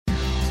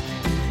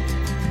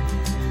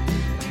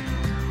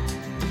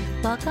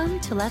Welcome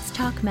to Let's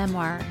Talk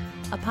Memoir,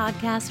 a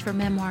podcast for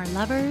memoir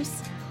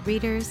lovers,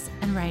 readers,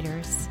 and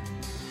writers.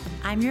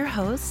 I'm your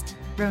host,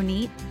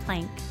 Ronit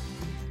Plank.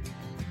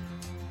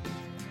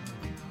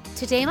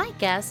 Today, my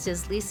guest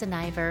is Lisa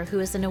Niver,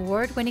 who is an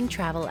award-winning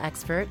travel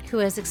expert who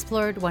has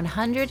explored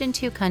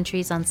 102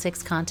 countries on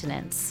 6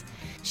 continents.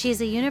 She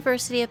is a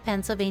University of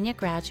Pennsylvania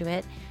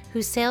graduate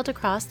who sailed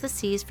across the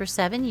seas for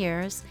 7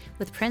 years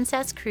with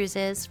Princess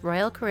Cruises,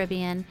 Royal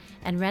Caribbean,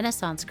 and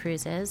Renaissance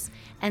Cruises,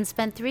 and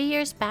spent 3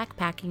 years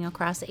backpacking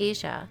across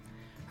Asia.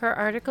 Her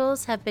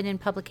articles have been in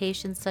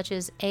publications such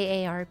as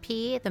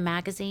AARP, the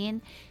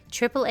magazine,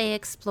 AAA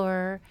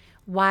Explorer,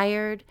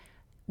 Wired,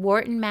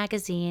 Wharton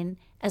Magazine,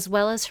 as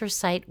well as her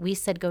site We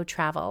Said Go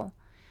Travel.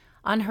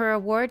 On her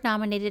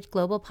award-nominated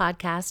global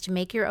podcast,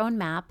 Make Your Own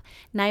Map,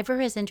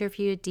 Niver has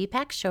interviewed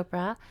Deepak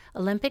Chopra,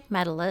 Olympic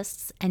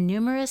medalists, and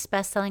numerous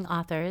best-selling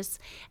authors,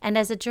 and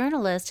as a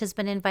journalist has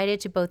been invited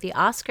to both the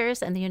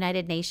Oscars and the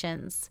United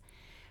Nations.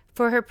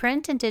 For her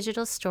print and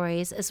digital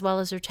stories, as well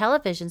as her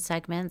television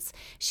segments,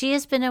 she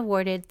has been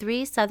awarded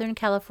 3 Southern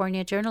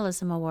California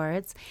Journalism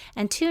Awards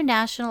and 2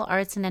 National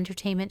Arts and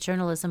Entertainment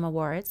Journalism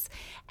Awards,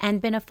 and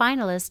been a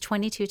finalist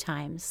 22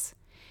 times.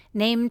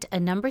 Named a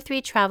number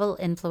 3 travel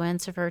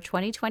influencer for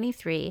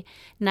 2023,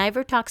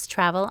 Niver talks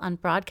travel on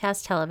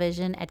broadcast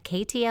television at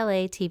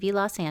KTLA TV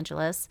Los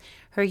Angeles,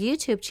 her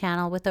YouTube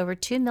channel with over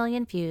 2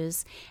 million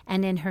views,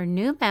 and in her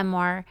new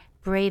memoir,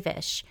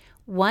 Bravish,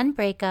 1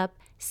 Breakup,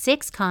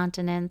 6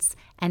 Continents,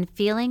 and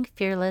Feeling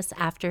Fearless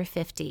After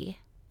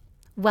 50.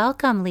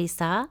 Welcome,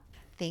 Lisa.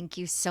 Thank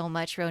you so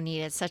much,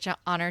 Ronita. It's such an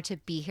honor to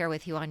be here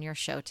with you on your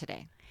show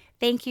today.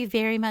 Thank you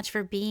very much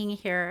for being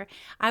here.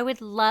 I would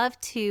love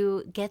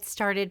to get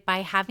started by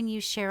having you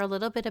share a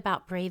little bit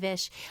about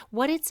Bravish,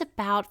 what it's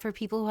about for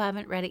people who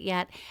haven't read it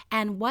yet,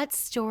 and what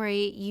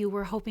story you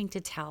were hoping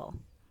to tell.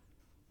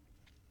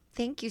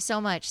 Thank you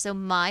so much. So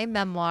my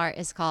memoir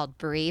is called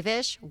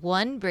Bravish,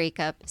 1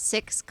 Breakup,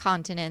 6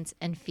 Continents,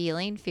 and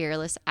Feeling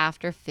Fearless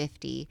After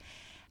 50.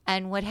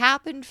 And what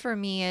happened for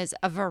me is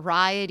a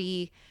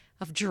variety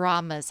of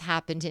dramas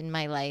happened in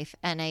my life,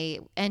 and I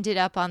ended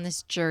up on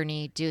this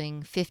journey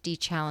doing 50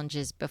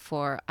 challenges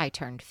before I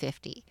turned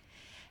 50.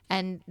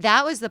 And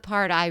that was the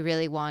part I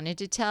really wanted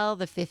to tell,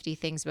 the 50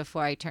 things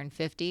before I turned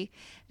 50.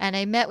 And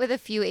I met with a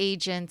few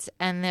agents,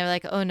 and they're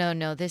like, oh,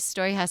 no, this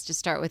story has to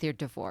start with your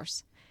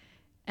divorce.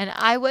 And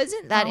I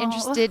wasn't that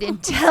interested in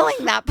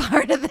telling that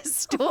part of the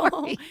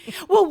story.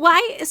 Well,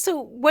 why? So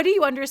what do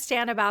you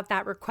understand about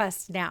that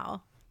request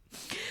now?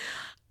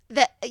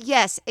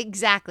 Yes,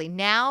 exactly.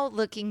 Now,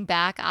 looking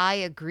back, I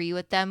agree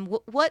with them.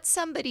 What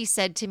somebody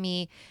said to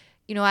me,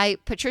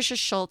 Patricia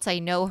Schultz, I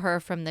know her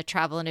from the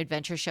Travel and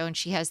Adventure Show, and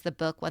she has the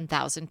book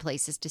 1,000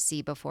 Places to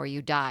See Before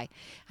You Die.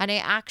 And I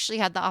actually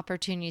had the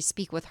opportunity to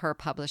speak with her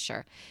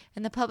publisher.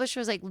 And the publisher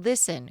was like,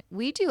 listen,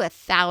 we do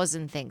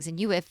 1,000 things and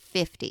you have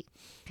 50.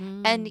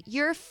 And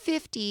your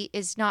 50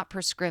 is not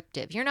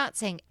prescriptive. You're not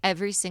saying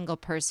every single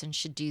person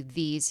should do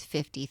these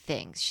 50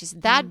 things. She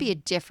said, that'd be a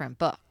different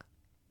book.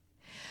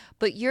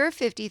 But your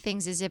 50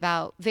 things is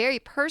about very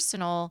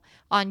personal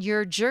on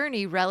your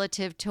journey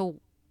relative to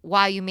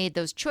why you made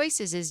those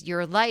choices is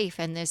your life.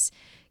 And this,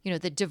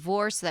 the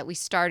divorce that we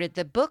started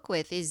the book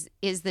with is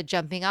the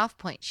jumping off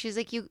point. She's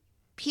like,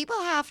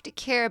 people have to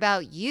care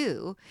about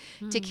you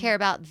to care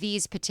about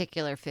these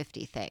particular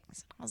 50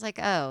 things. I was like,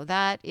 oh,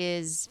 that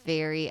is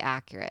very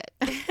accurate.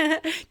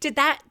 Did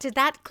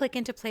that click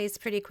into place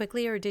pretty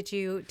quickly, or did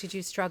you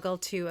struggle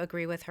to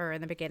agree with her in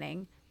the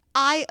beginning?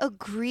 I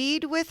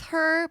agreed with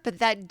her, but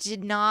that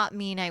did not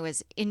mean I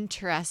was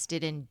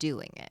interested in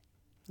doing it.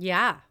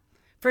 Yeah,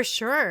 for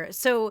sure.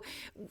 So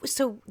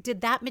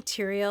did that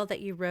material that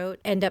you wrote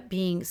end up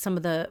being some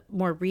of the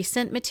more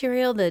recent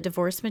material, the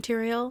divorce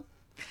material?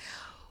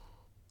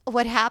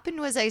 What happened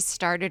was I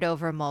started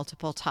over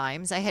multiple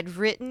times. I had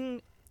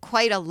written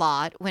quite a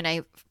lot when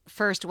I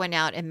first went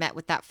out and met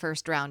with that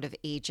first round of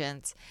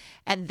agents.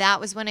 And that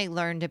was when I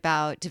learned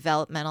about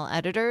developmental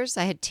editors.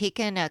 I had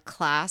taken a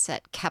class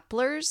at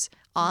Kepler's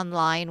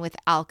online with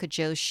Alka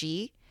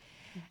Joshi.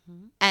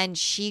 And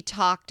she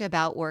talked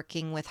about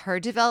working with her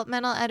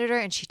developmental editor,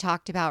 and she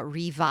talked about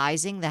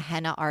revising The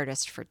Henna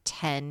Artist for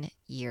 10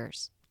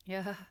 years.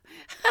 Yeah.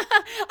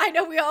 I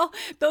know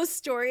those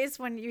stories,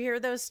 when you hear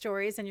those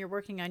stories and you're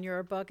working on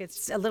your book,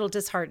 it's a little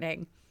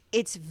disheartening.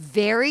 It's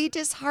very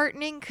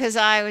disheartening because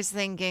I was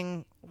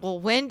thinking, well,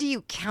 when do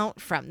you count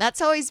from?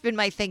 That's always been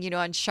my thing,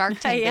 on Shark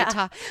Tank.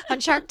 Yeah. On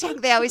Shark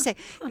Tank, they always say,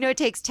 it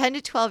takes 10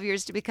 to 12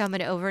 years to become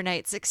an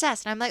overnight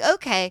success. And I'm like,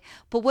 okay,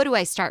 but what do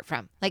I start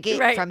from?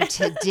 From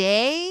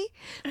today?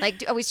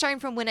 Are we starting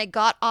from when I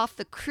got off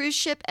the cruise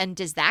ship? And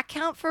does that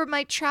count for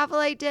my travel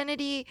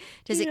identity?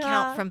 Does it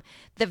count from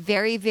the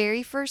very,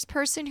 very first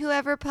person who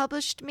ever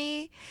published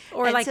me?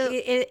 Or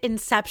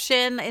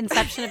Inception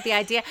of the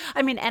idea.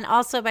 I mean, and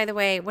also, by the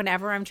way,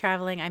 whenever I'm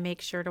traveling, I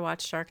make sure to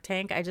watch Shark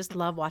Tank. I just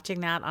love watching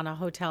that on a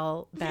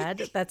hotel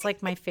bed. That's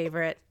like my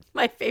favorite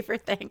my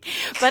favorite thing.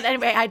 But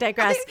anyway, I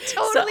digress. I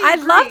So totally I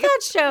love agree. that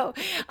show.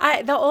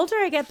 The older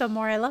I get, the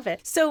more I love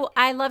it. So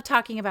I love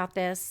talking about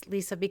this,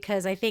 Lisa,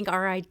 because I think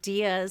our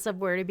ideas of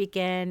where to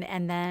begin,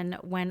 and then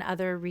when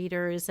other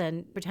readers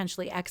and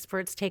potentially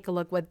experts take a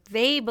look what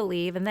they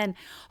believe, and then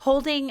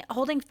holding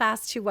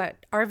fast to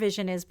what our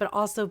vision is, but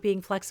also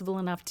being flexible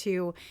enough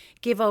to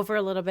give over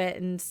a little bit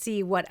and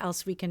see what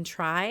else we can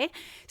try.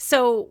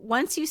 So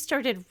once you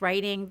started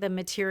writing the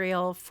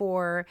material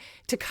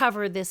to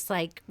cover this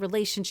like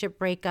relationship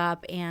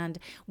breakup and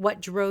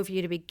what drove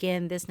you to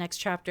begin this next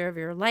chapter of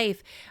your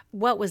life,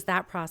 what was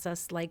that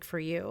process like for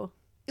you?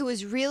 It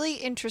was really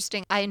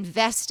interesting. I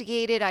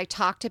investigated, I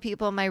talked to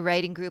people in my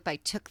writing group, I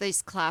took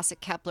these classic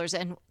Keplers,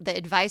 and the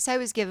advice I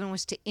was given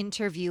was to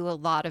interview a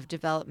lot of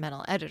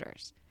developmental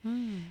editors.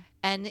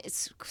 And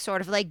it's sort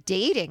of like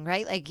dating,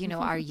 right? Like,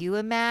 are you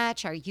a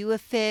match? Are you a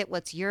fit?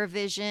 What's your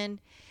vision?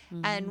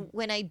 And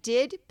when I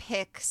did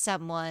pick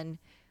someone,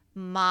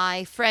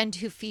 my friend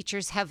who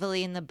features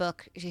heavily in the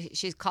book,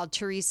 she's called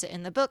Teresa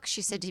in the book,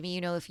 she said to me,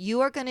 if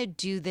you are going to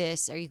do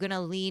this, are you going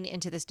to lean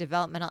into this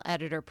developmental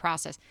editor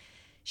process?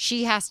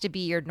 She has to be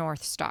your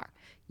North Star.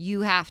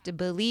 You have to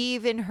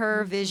believe in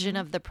her vision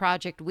of the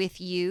project with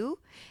you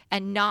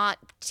and not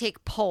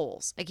take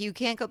polls. Like, you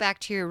can't go back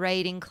to your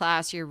writing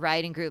class, your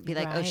writing group, be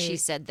like, oh, she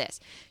said this.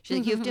 She's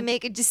like, you have to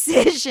make a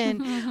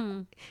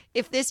decision.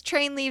 If this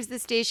train leaves the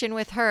station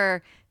with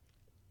her,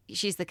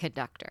 she's the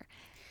conductor.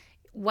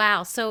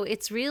 Wow. So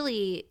it's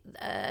really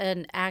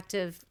an act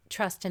of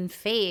trust and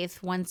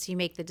faith once you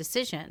make the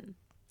decision.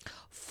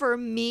 For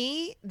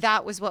me,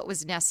 that was what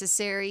was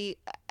necessary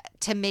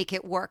to make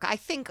it work. I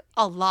think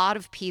a lot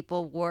of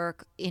people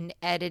work in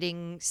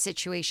editing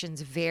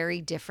situations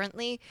very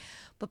differently,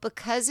 but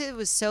because it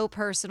was so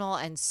personal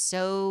and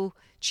so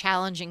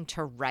challenging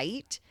to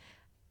write,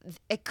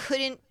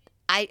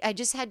 I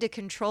just had to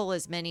control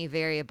as many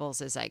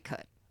variables as I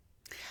could.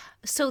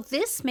 So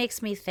this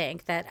makes me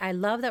think that I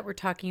love that we're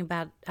talking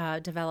about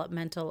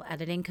developmental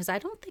editing, because I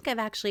don't think I've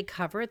actually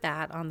covered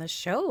that on the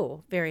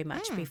show very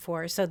much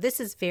before. So this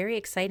is very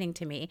exciting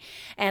to me.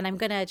 And I'm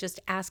going to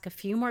just ask a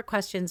few more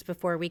questions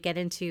before we get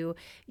into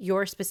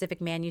your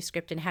specific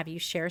manuscript and have you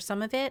share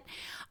some of it.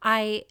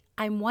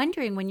 I'm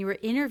wondering, when you were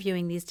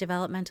interviewing these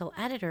developmental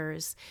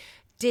editors,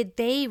 did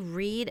they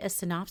read a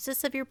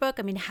synopsis of your book?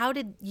 I mean, how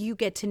did you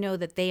get to know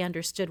that they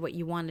understood what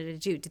you wanted to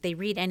do? Did they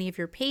read any of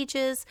your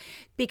pages?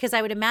 Because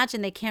I would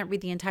imagine they can't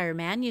read the entire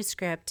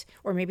manuscript,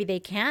 or maybe they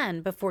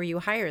can before you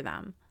hire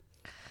them.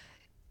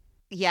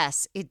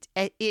 Yes, it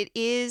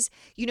is.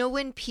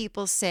 When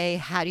people say,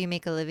 how do you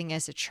make a living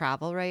as a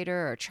travel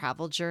writer or a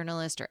travel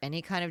journalist or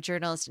any kind of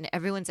journalist, and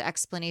everyone's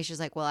explanation is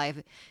like, well, I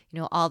have,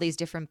 all these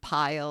different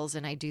piles,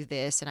 and I do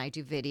this, and I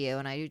do video,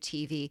 and I do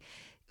TV.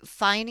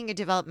 Finding a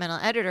developmental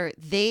editor,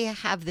 they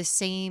have the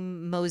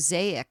same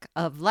mosaic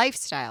of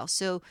lifestyle.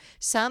 So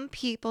some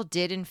people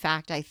did, in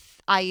fact,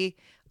 I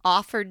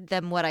offered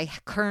them what I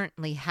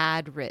currently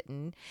had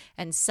written,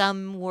 and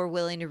some were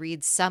willing to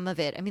read some of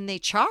it. I mean, they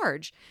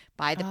charge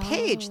by the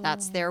page.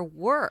 That's their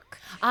work.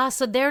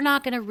 So they're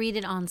not going to read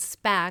it on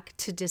spec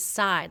to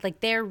decide.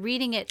 Like, they're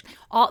reading it.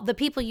 All the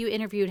people you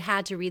interviewed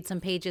had to read some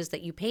pages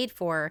that you paid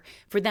for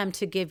them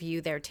to give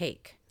you their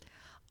take.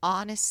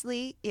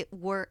 Honestly, it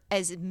worked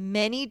as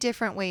many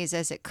different ways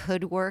as it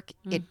could work.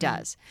 It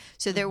does.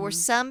 So there were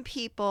some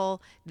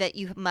people that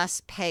you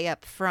must pay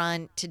up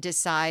front to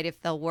decide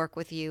if they'll work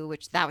with you,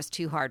 which that was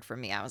too hard for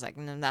me. I was like,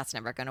 no, that's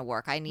never going to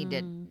work. I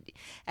needed.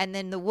 And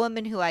then the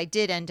woman who I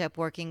did end up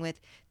working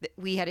with,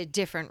 we had a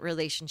different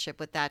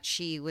relationship with that.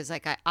 She was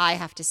like, I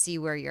have to see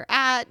where you're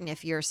at and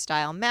if your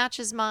style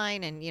matches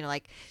mine. And,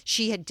 like,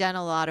 she had done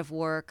a lot of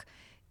work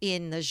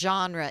in the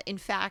genre. In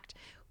fact,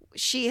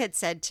 she had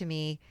said to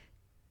me,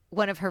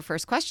 one of her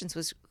first questions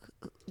was,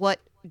 what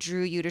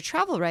drew you to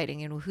travel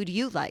writing and who do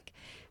you like?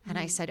 And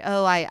I said,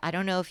 I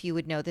don't know if you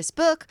would know this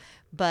book,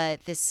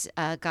 but this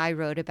guy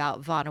wrote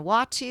about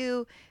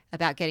Vanuatu,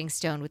 about getting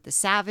stoned with the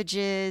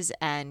savages,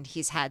 and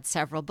he's had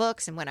several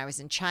books. And when I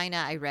was in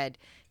China, I read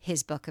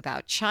his book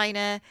about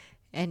China.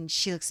 And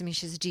she looks at me,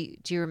 she says, do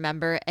you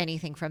remember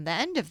anything from the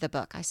end of the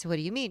book? I said, what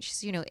do you mean? She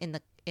says,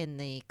 in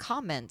the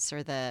comments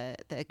or the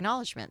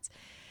acknowledgments.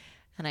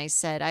 And I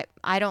said,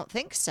 I don't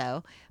think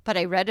so, but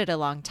I read it a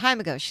long time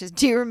ago. She says,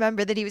 do you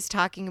remember that he was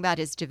talking about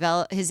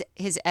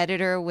his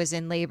editor was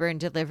in labor and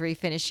delivery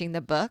finishing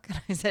the book?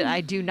 And I said,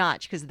 I do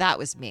not, because that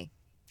was me.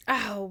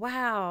 Oh,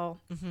 wow.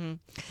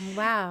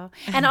 Wow.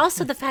 And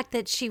also the fact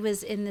that she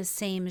was in the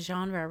same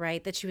genre,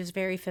 right? That she was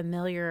very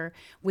familiar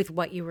with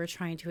what you were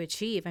trying to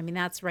achieve. I mean,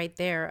 that's right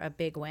there a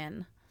big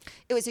win.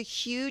 It was a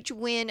huge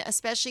win,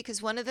 especially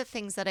because one of the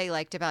things that I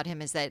liked about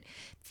him is that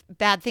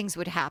bad things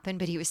would happen,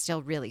 but he was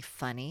still really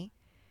funny.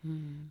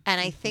 And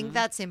I think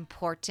that's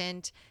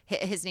important.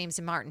 His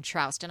name's Martin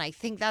Troust. And I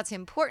think that's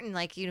important.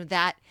 Like,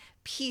 that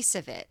piece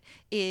of it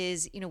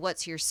is,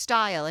 what's your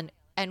style?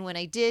 And when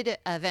I did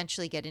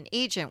eventually get an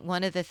agent,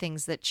 one of the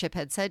things that Chip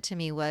had said to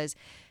me was,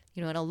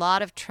 in a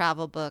lot of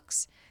travel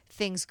books,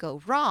 things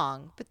go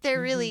wrong, but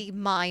they're really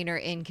minor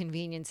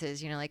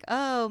inconveniences, like,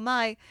 oh,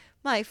 my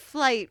my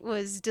flight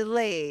was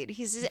delayed.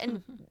 He says,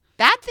 and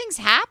bad things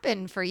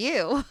happen for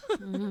you.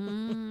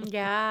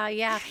 Yeah,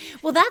 yeah.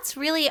 Well, that's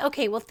really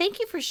okay. Well, thank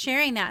you for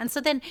sharing that. And so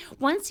then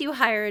once you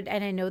hired,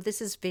 and I know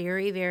this is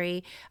very,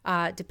 very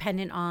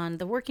dependent on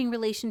the working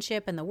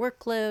relationship and the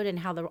workload and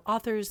how the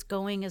author's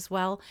going as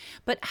well.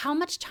 But how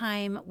much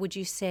time would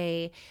you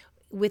say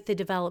with the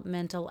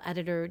developmental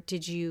editor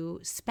did you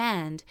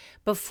spend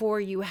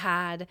before you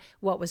had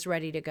what was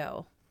ready to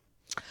go?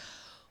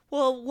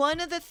 Well,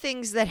 one of the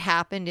things that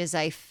happened is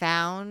I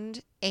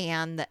found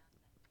Anne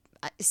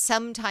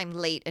sometime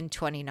late in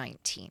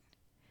 2019.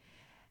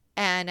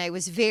 And I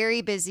was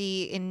very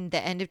busy in the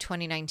end of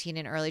 2019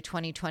 and early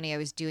 2020. I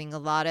was doing a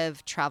lot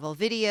of travel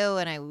video,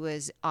 and I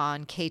was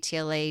on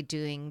KTLA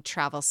doing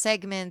travel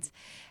segments.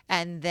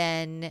 And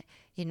then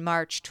in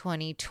March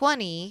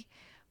 2020,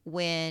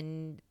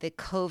 when the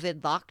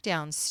COVID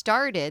lockdown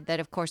started, that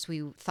of course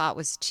we thought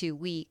was 2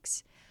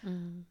 weeks,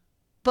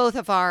 both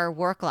of our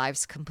work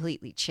lives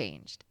completely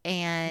changed.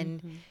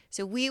 And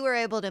so we were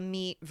able to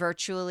meet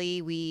virtually.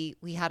 We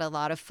had a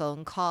lot of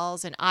phone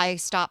calls, and I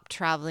stopped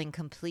traveling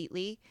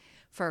completely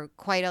for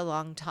quite a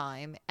long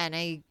time. And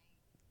I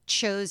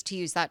chose to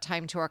use that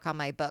time to work on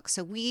my book.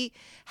 So we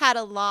had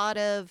a lot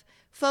of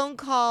phone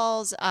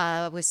calls,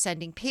 was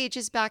sending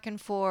pages back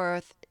and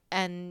forth.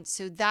 And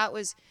so that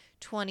was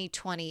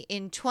 2020.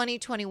 In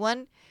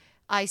 2021,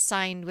 I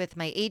signed with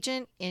my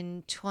agent.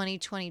 In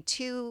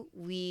 2022,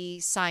 we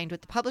signed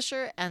with the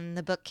publisher, and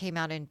the book came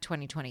out in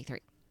 2023.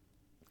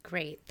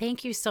 Great.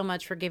 Thank you so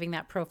much for giving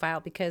that profile,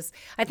 because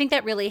I think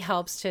that really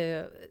helps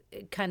to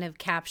kind of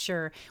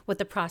capture what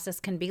the process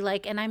can be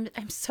like. And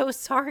I'm so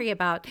sorry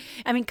about,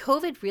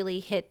 COVID really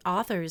hit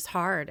authors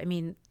hard.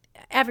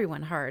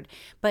 Everyone hard,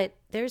 but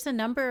there's a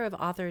number of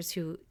authors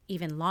who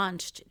even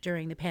launched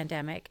during the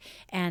pandemic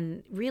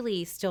and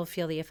really still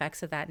feel the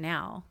effects of that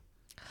now.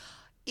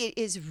 It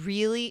is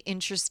really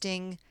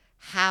interesting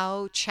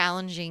how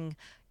challenging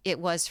it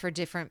was for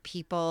different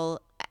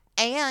people.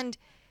 And,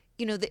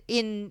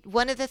 in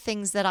one of the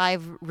things that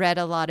I've read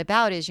a lot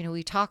about is,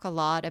 we talk a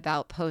lot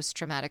about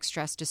post-traumatic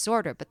stress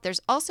disorder, but there's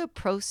also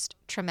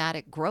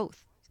post-traumatic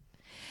growth.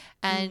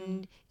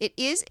 And it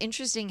is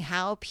interesting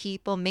how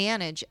people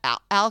manage.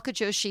 Alka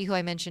Joshi, who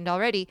I mentioned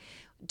already,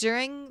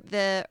 during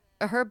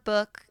her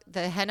book,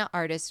 The Henna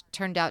Artist,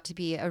 turned out to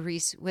be a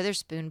Reese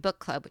Witherspoon book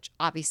club, which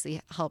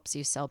obviously helps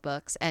you sell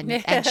books and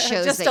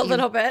shows just that a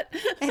little bit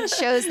and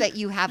shows that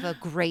you have a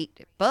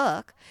great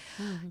book.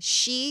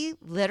 She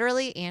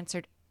literally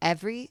answered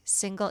every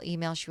single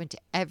email. She went to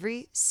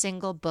every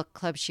single book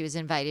club she was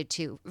invited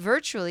to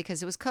virtually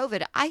because it was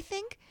COVID. I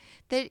think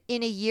that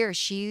in a year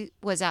she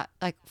was at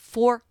like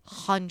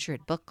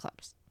 400 book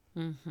clubs.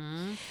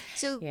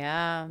 So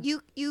yeah,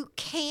 you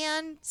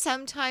can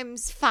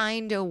sometimes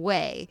find a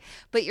way,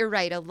 but you're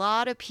right. A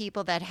lot of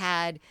people that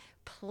had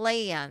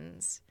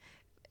plans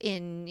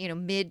in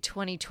mid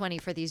 2020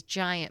 for these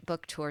giant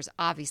book tours,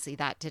 obviously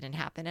that didn't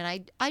happen.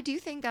 And I do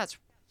think that's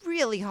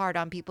really hard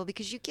on people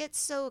because you get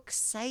so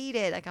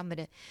excited, like I'm going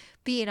to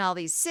be in all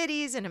these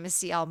cities and I'm going to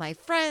see all my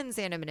friends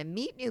and I'm going to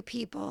meet new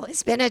people.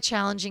 It's been a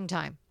challenging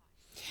time.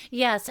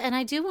 Yes, and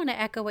I do want to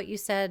echo what you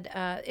said.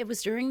 It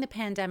was during the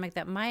pandemic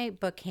that my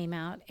book came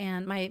out,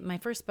 and my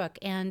first book,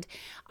 and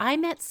I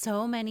met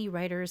so many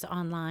writers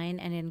online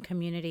and in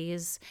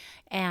communities,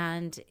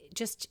 and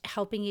just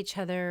helping each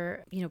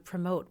other,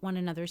 promote one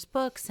another's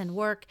books and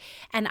work.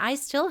 And I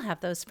still have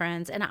those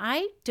friends, and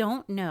I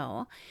don't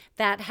know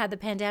that had the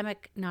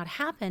pandemic not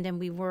happened and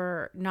we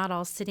were not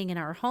all sitting in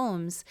our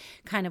homes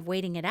kind of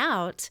waiting it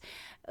out,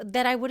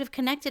 that I would have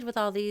connected with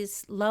all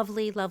these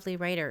lovely, lovely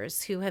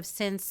writers who have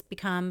since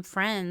become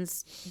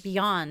friends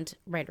beyond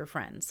writer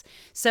friends.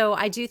 So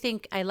I do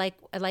think I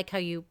like how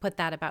you put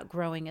that about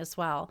growing as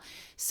well.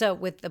 So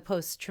with the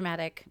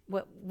post-traumatic,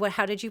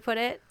 how did you put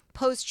it?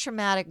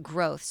 Post-traumatic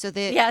growth. So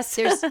yes.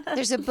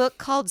 there's a book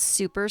called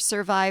Super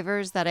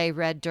Survivors that I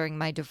read during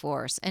my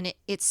divorce, and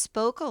it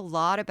spoke a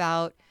lot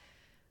about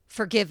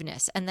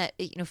forgiveness, and that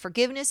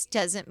forgiveness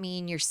doesn't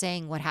mean you're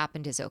saying what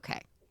happened is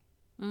okay.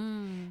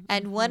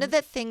 And one of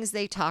the things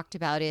they talked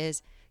about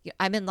is,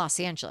 I'm in Los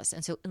Angeles.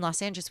 And so in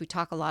Los Angeles, we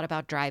talk a lot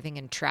about driving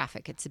and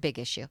traffic. It's a big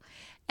issue.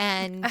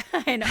 And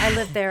I know, I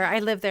lived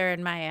there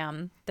in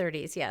my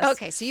 30s. Yes.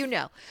 Okay.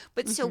 So,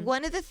 but so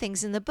one of the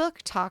things in the book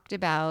talked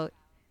about,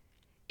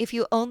 if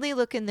you only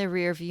look in the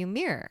rear view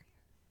mirror,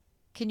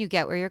 can you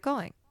get where you're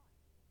going?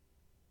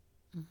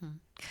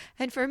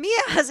 And for me,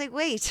 I was like,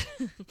 wait,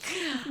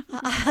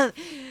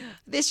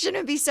 this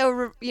shouldn't be so,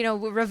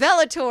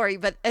 revelatory,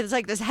 but it's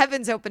like this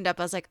heavens opened up.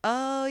 I was like,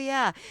 oh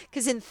yeah.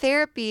 Because in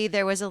therapy,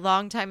 there was a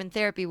long time in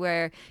therapy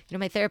where,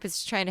 my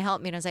therapist was trying to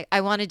help me. And I was like,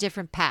 I want a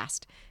different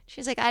past.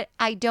 She's like,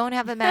 I don't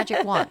have a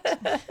magic wand.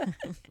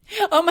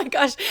 Oh my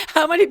gosh.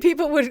 How many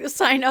people would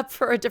sign up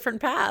for a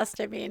different past?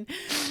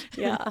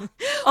 Yeah.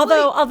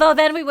 Although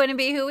then we wouldn't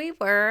be who we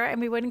were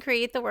and we wouldn't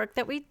create the work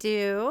that we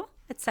do,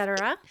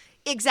 etc.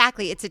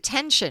 Exactly. It's a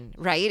tension,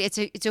 right?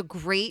 It's a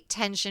great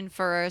tension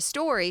for a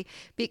story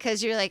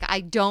because you're like,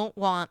 I don't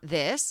want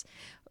this,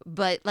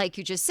 But like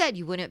you just said,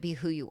 you wouldn't be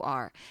who you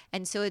are.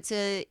 And so it's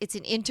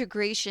an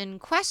integration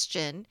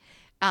question.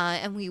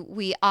 And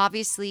we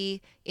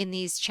obviously, in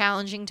these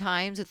challenging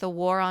times with the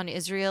war on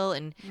Israel,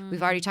 and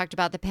we've already talked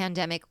about the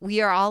pandemic,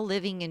 we are all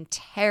living in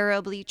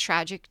terribly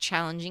tragic,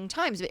 challenging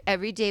times. But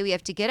every day we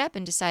have to get up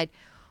and decide,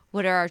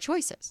 what are our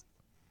choices?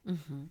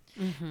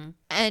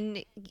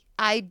 And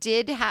I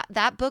did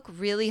that book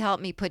really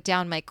helped me put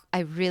down I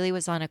really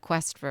was on a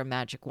quest for a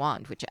magic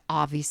wand, which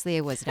obviously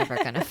I was never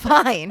going to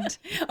find.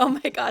 Oh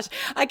my gosh.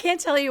 I can't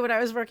tell you when I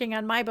was working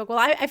on my book. Well,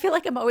 I feel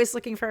like I'm always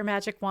looking for a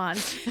magic wand.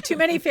 Too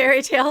many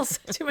fairy tales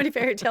when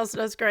I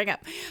was growing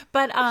up.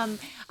 But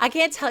I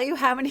can't tell you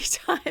how many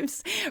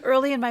times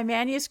early in my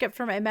manuscript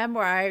for my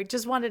memoir, I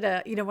just wanted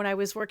to, when I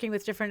was working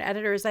with different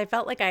editors, I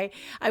felt like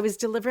I was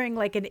delivering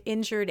like an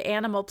injured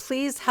animal.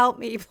 Please help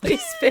me.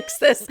 Please fix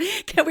this.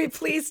 Can we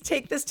please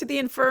take this to the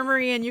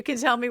infirmary and you can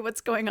tell me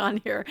what's going on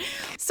here?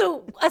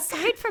 So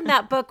aside from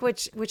that book,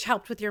 which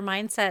helped with your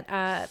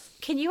mindset,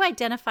 can you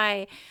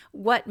identify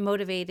what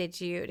motivated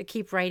you to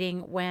keep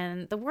writing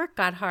when the work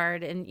got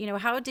hard? And,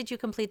 how did you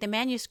complete the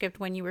manuscript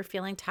when you were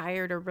feeling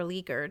tired or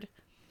beleaguered?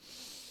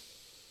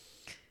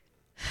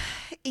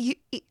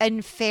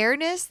 In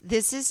fairness,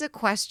 this is a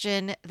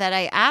question that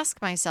I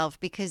ask myself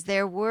because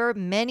there were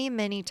many,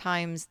 many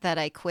times that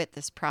I quit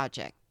this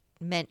project,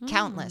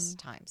 countless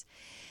times.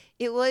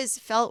 It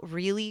felt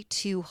really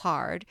too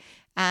hard.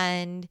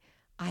 And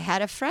I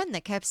had a friend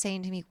that kept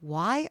saying to me,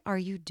 why are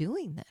you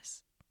doing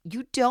this?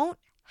 You don't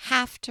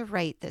have to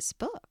write this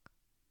book.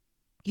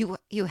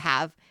 You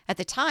have, at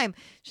the time,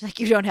 she's like,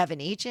 you don't have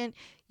an agent.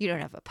 You don't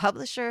have a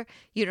publisher.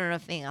 You don't know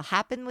if anything will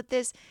happen with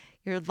this.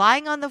 You're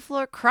lying on the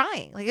floor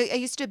crying. Like I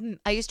used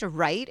to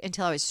write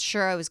until I was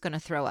sure I was going to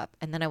throw up.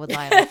 And then I would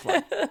lie on the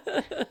floor.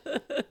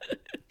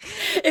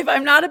 If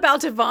I'm not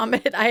about to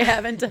vomit, I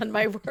haven't done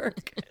my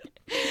work.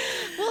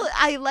 Well,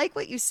 I like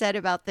what you said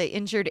about the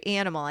injured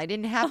animal. I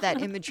didn't have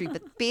that imagery,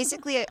 but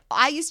basically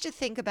I used to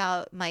think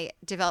about my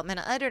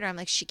developmental editor. I'm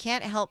like, she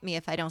can't help me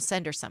if I don't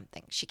send her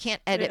something. She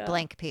can't edit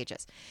blank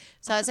pages.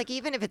 So I was like,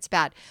 even if it's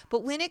bad.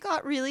 But when it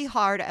got really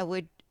hard, I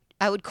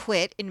would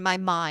quit in my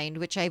mind,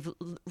 which I've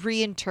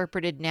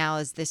reinterpreted now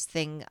as this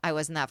thing I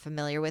wasn't that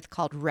familiar with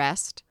called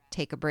rest,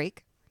 take a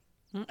break.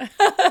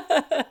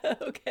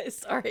 Okay,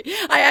 sorry.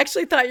 I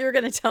actually thought you were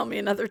going to tell me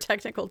another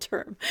technical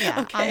term.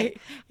 Yeah, okay.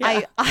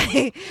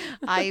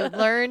 I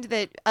learned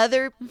that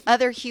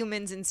other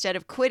humans, instead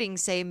of quitting,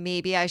 say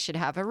maybe I should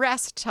have a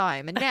rest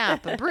time, a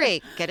nap, a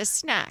break, get a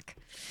snack.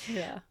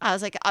 Yeah. I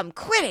was like, I'm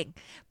quitting.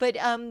 But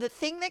the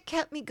thing that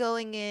kept me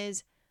going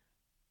is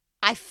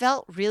I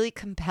felt really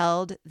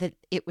compelled that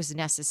it was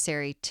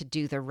necessary to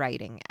do the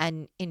writing.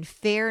 And in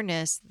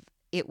fairness,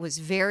 it was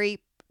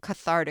very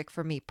cathartic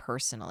for me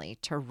personally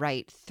to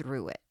write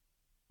through it.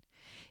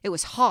 It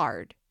was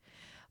hard,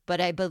 but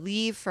I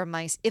believe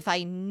if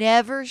I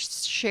never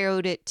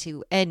showed it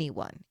to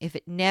anyone, if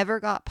it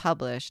never got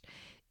published,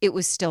 it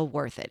was still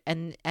worth it.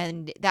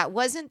 And that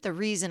wasn't the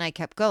reason I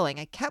kept going.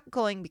 I kept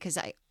going because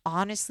I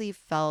honestly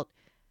felt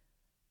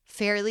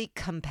fairly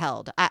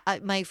compelled.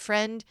 My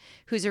friend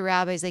who's a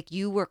rabbi is like,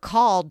 you were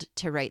called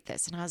to write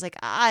this. And I was like,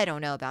 I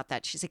don't know about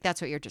that. She's like,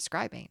 that's what you're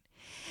describing.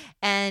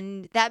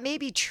 And that may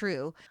be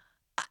true.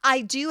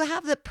 I do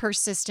have the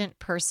persistent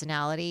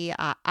personality.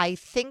 I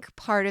think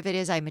part of it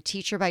is I'm a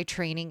teacher by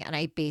training, and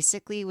I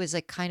basically was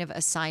like kind of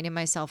assigning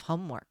myself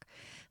homework.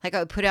 Like I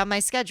would put it on my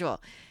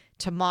schedule.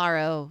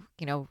 Tomorrow,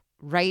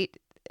 write.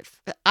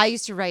 I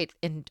used to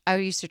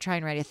try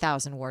and write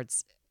 1,000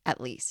 words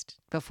at least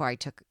before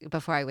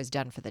I was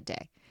done for the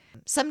day.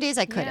 Some days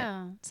I couldn't.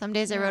 Yeah. Some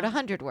days I wrote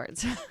 100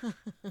 words.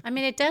 I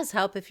mean, it does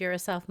help if you're a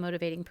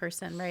self-motivating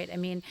person, right? I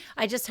mean,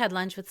 I just had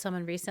lunch with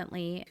someone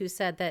recently who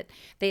said that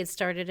they had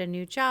started a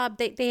new job.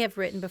 They have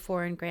written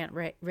before and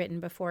written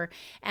before.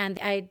 And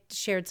I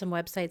shared some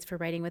websites for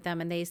writing with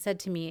them. And they said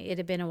to me, it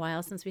had been a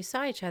while since we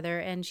saw each other.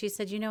 And she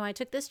said, I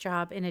took this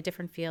job in a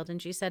different field. And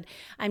she said,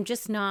 I'm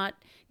just not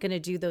going to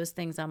do those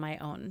things on my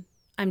own.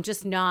 I'm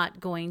just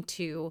not going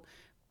to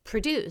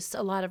produce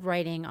a lot of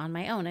writing on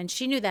my own. And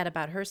she knew that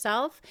about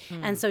herself.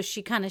 And so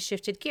she kind of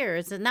shifted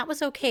gears, and that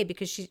was okay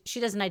because she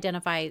doesn't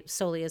identify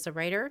solely as a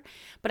writer.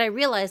 But I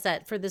realized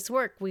that for this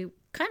work, we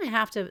kind of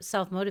have to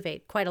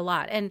self-motivate quite a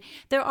lot. And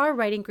there are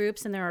writing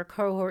groups and there are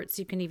cohorts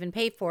you can even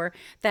pay for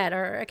that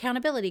are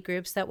accountability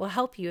groups that will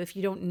help you if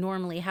you don't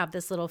normally have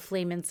this little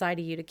flame inside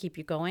of you to keep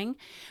you going.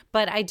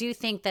 But I do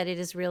think that it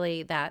is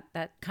really that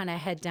kind of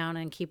head down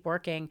and keep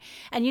working.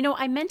 And,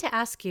 I meant to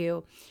ask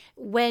you,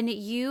 when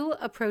you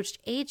approached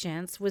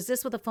agents, was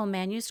this with a full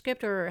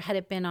manuscript or had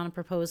it been on a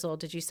proposal?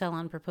 Did you sell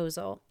on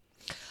proposal?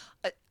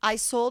 I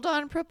sold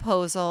on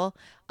proposal.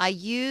 I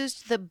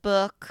used the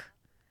book.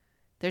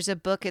 There's a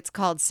book, it's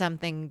called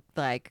something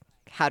like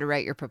How to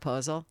Write Your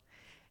Proposal.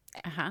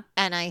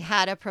 And I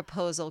had a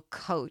proposal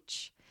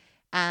coach.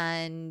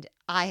 And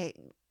I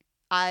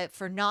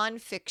for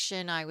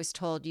nonfiction, I was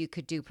told you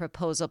could do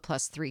proposal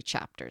plus 3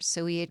 chapters.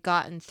 So we had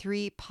gotten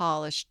 3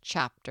 polished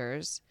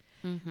chapters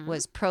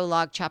was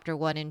prologue, chapter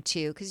 1 and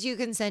 2, because you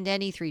can send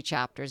any 3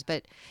 chapters.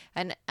 But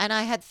and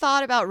I had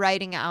thought about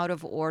writing out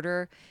of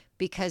order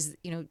because,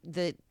 you know,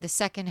 the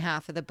second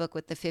half of the book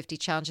with the 50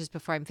 challenges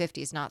before I'm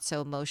 50 is not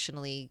so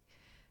emotionally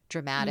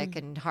dramatic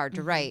and hard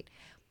to write.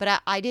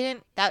 But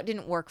that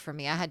didn't work for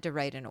me. I had to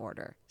write in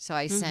order. So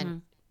I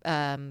sent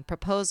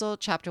proposal,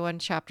 chapter 1,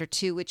 chapter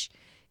 2, which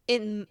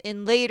in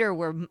later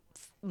were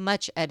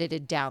much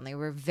edited down. They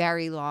were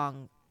very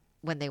long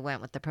when they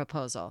went with the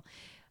proposal.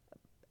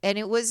 And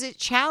it was a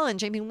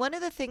challenge. I mean, one of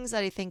the things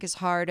that I think is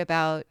hard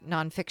about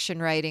nonfiction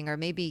writing, or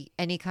maybe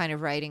any kind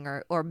of writing,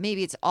 or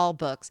maybe it's all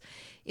books,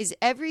 is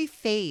every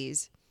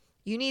phase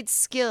you need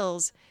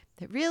skills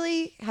that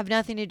really have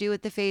nothing to do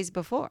with the phase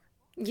before.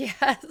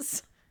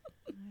 Yes.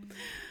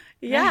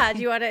 Yeah.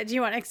 Do you want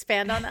to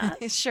expand on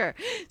that? Sure.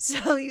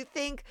 So you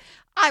think,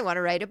 I want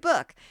to write a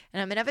book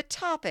and I'm going to have a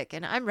topic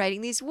and I'm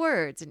writing these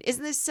words. And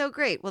isn't this so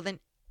great? Well, then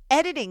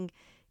editing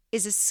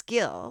is a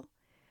skill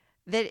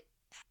that,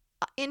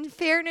 in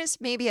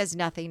fairness, maybe has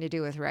nothing to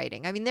do with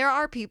writing. I mean, there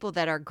are people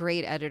that are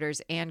great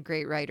editors and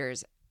great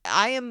writers.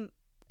 I am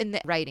in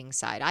the writing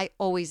side. I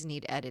always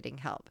need editing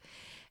help.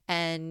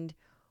 And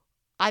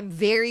I'm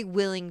very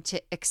willing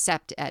to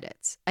accept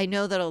edits. I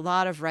know that a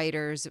lot of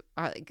writers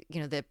are,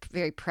 you know, they're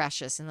very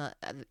precious and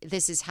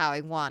this is how I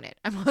want it.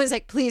 I'm always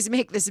like, please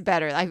make this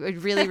better. I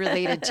really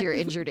related to your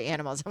injured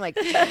animals. I'm like,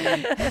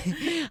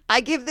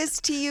 I give this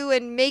to you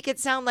and make it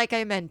sound like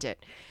I meant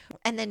it.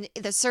 And then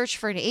the search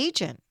for an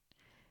agent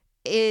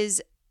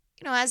is,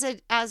 you know,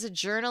 as a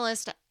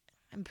journalist,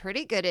 I'm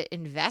pretty good at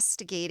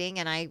investigating,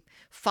 and I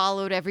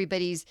followed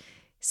everybody's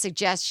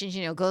suggestions,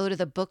 you know, go to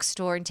the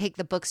bookstore and take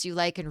the books you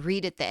like and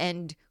read at the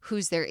end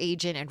who's their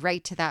agent and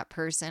write to that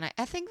person.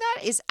 I think that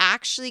is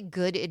actually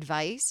good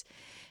advice.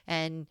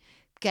 And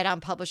get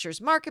on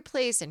Publishers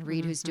Marketplace and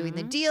read who's doing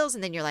the deals.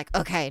 And then you're like,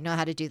 okay, I know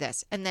how to do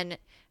this. And then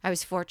I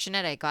was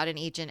fortunate. I got an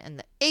agent, and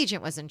the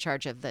agent was in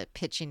charge of the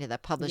pitching to the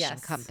publishing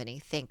company.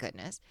 Thank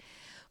goodness.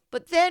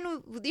 But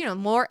then, you know,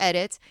 more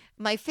edits.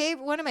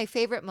 One of my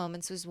favorite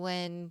moments was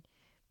when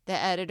the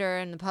editor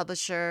and the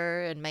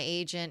publisher and my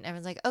agent,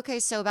 everyone's like, okay,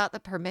 so about the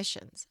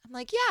permissions. I'm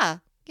like, yeah,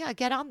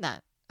 get on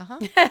that.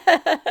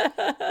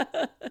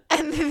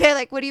 And they're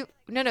like,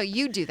 no,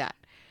 you do that.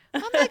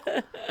 I'm like,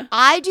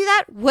 I do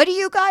that? What do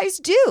you guys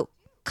do?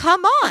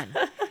 Come on.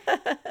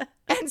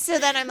 And so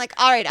then I'm like,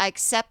 all right, I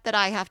accept that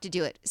I have to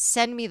do it.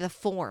 Send me the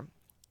form.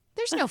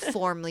 There's no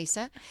form,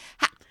 Lisa.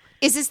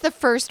 Is this the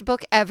first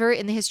book ever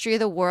in the history of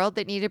the world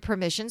that needed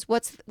permissions?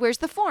 Where's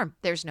the form?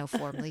 There's no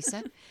form,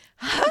 Lisa.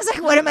 I was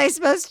like, what am I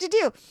supposed to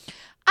do?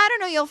 I don't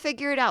know. You'll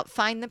figure it out.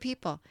 Find the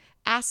people.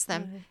 Ask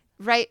them.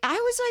 Right. I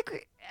was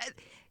like,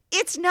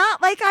 it's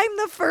not like I'm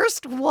the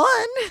first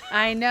one.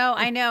 I know.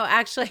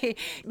 Actually,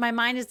 my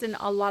mind is in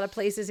a lot of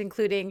places,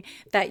 including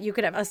that you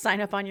could have a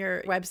sign up on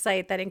your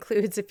website that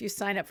includes, if you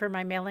sign up for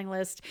my mailing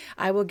list,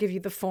 I will give you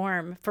the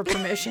form for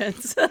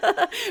permissions.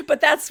 But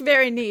that's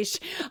very niche.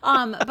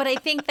 But I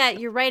think that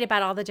you're right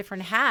about all the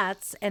different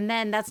hats. And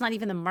then that's not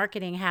even the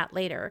marketing hat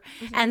later.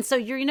 And so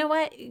you know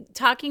what?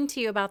 Talking to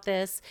you about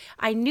this,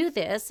 I knew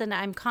this, and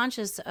I'm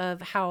conscious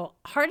of how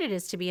hard it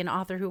is to be an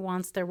author who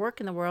wants their work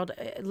in the world,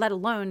 let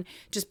alone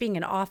just being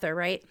an author,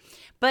 right?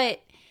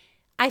 But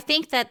I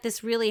think that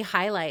this really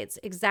highlights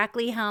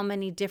exactly how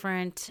many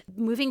different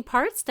moving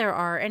parts there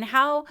are, and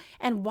how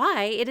and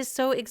why it is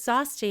so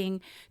exhausting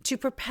to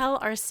propel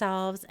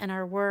ourselves and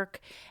our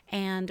work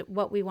and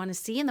what we want to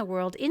see in the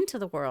world into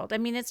the world. I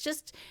mean, it's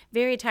just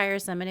very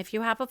tiresome. And if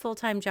you have a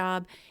full-time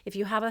job, if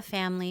you have a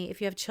family, if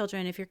you have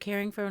children, if you're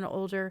caring for an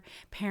older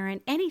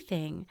parent,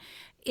 anything,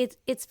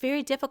 it's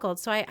very difficult.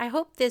 So I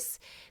hope this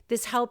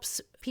helps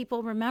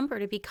people remember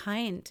to be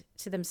kind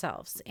to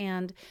themselves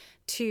and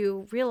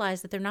to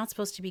realize that they're not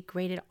supposed to be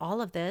great at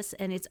all of this,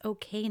 and it's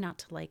okay not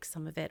to like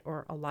some of it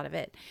or a lot of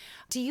it.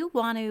 Do you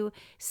want to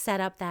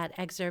set up that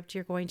excerpt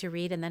you're going to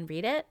read and then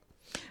read it?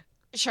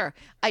 Sure.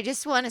 I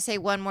just want to say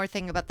one more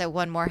thing about the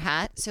one more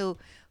hat. So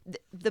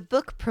the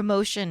book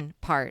promotion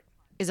part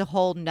is a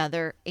whole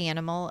nother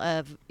animal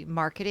of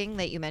marketing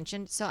that you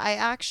mentioned. So I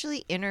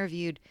actually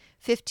interviewed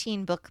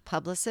 15 book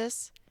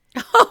publicists.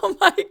 Oh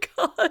my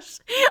gosh.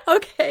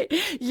 Okay.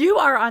 You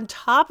are on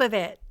top of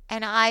it.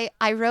 And I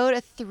wrote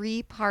a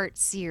 3-part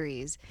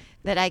series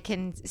that I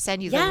can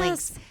send you the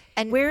links.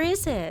 And where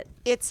is it?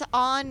 It's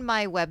on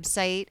my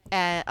website,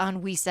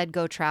 on We Said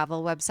Go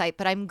Travel website,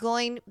 but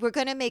we're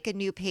going to make a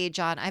new page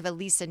I have a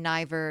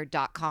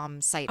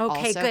lisaniver.com site also.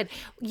 Okay, good.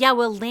 Yeah,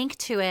 we'll link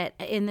to it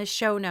in the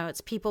show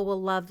notes. People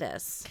will love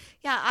this.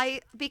 Yeah,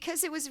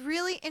 because it was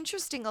really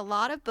interesting. A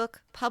lot of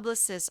book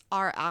publicists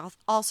are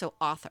also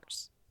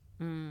authors.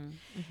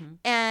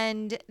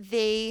 And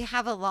they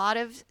have a lot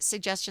of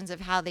suggestions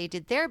of how they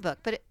did their book,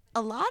 but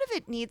a lot of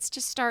it needs to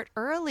start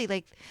early.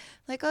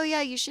 Like, oh yeah,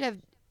 you should have,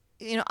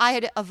 you know, I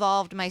had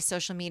evolved my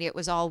social media. It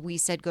was all We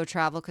Said Go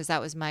Travel because that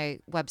was my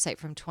website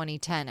from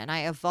 2010. And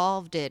I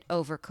evolved it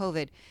over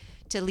COVID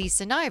to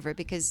Lisa Niver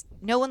because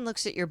no one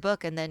looks at your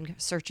book and then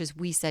searches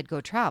We Said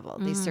Go Travel.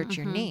 They search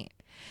your name.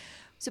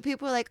 So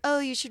people were like, oh,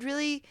 you should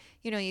really,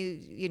 you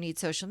need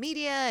social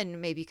media, and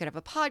maybe you could have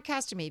a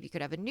podcast, or maybe you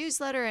could have a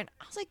newsletter. And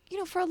I was like,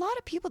 for a lot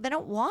of people, they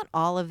don't want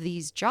all of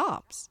these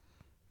jobs.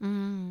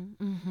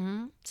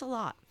 Mm-hmm. It's a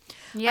lot.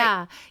 Yeah.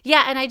 Right.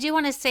 Yeah. And I do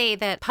want to say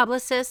that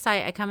publicists,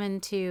 I come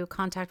into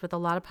contact with a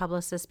lot of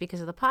publicists because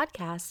of the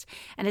podcast,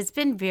 and it's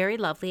been very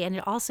lovely. And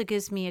it also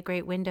gives me a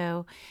great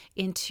window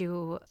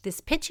into this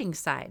pitching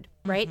side,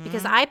 right?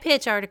 Because I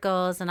pitch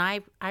articles and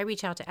I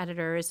reach out to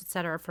editors, et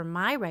cetera, for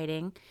my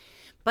writing.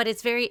 But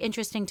it's very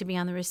interesting to be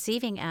on the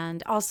receiving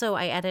end. Also,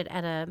 I edit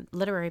at a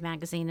literary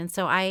magazine. And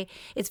so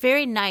it's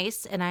very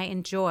nice, and I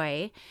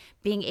enjoy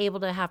being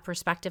able to have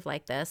perspective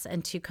like this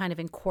and to kind of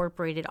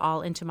incorporate it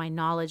all into my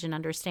knowledge and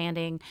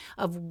understanding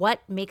of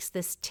what makes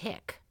this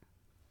tick.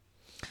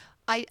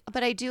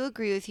 But I do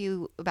agree with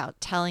you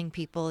about telling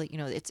people,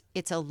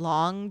 it's a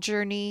long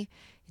journey.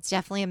 It's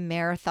definitely a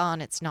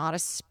marathon. It's not a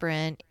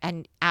sprint.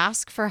 And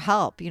ask for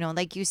help.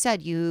 Like you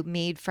said, you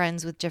made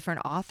friends with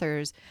different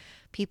authors.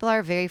 People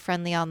are very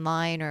friendly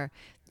online, or,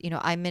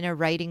 I'm in a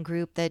writing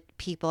group that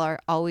people are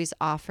always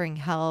offering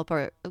help.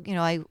 Or,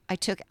 I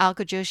took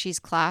Alka Joshi's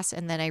class,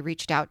 and then I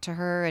reached out to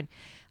her, and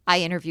I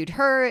interviewed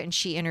her, and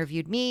she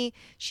interviewed me.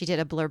 She did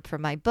a blurb for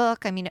my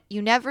book. I mean,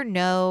 you never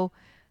know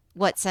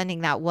what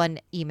sending that one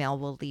email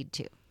will lead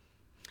to.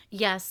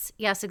 Yes,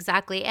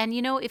 exactly. And,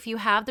 if you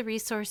have the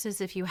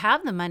resources, if you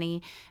have the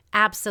money,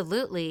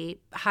 absolutely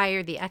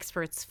hire the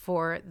experts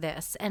for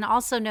this. And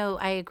also know,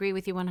 I agree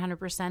with you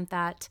 100%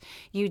 that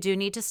you do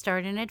need to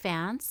start in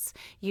advance.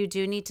 You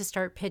do need to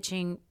start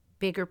pitching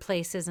bigger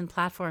places and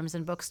platforms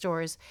and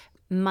bookstores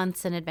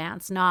months in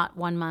advance, not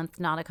 1 month,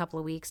 not a couple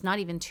of weeks, not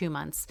even 2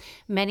 months.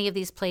 Many of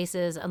these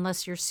places,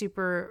 unless you're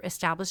super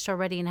established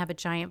already and have a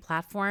giant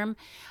platform,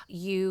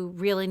 you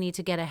really need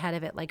to get ahead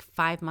of it like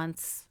 5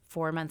 months,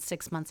 4 months,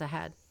 6 months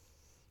ahead.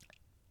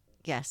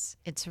 Yes,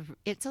 it's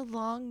a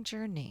long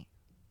journey.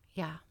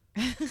 Yeah.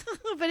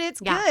 But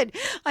it's good.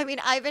 I mean,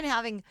 I've been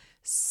having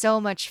so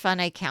much fun.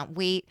 I can't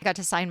wait. I got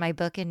to sign my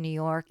book in New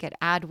York at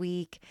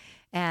Adweek.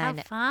 And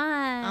how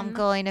fun. I'm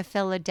going to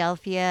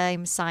Philadelphia.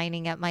 I'm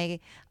signing at my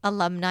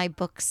alumni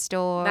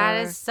bookstore.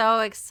 That is so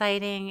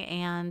exciting.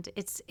 And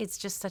it's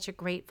just such a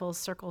great full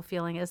circle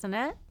feeling, isn't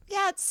it?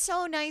 Yeah, it's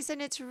so nice.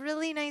 And it's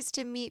really nice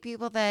to meet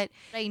people that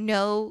I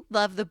know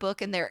love the book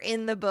and they're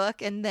in the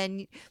book.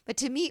 But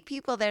to meet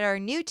people that are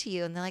new to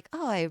you and they're like,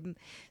 oh, I'm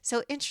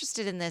so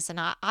interested in this. And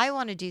I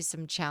want to do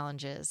some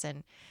challenges.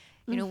 And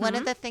one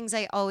of the things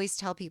I always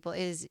tell people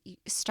is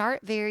start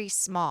very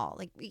small.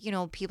 Like,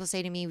 people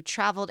say to me, you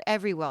traveled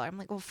everywhere. I'm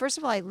like, well, first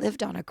of all, I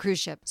lived on a cruise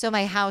ship. So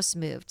my house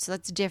moved. So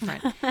that's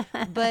different.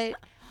 But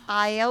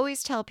I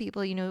always tell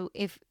people,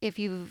 if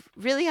you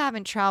really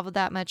haven't traveled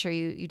that much, or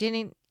you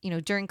didn't,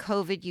 during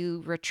COVID,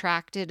 you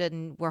retracted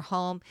and were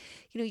home,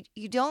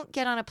 you don't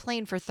get on a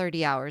plane for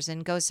 30 hours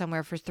and go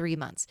somewhere for 3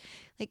 months.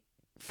 Like,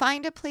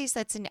 find a place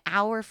that's an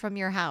hour from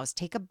your house.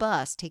 Take a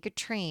bus, take a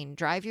train,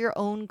 drive your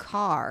own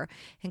car,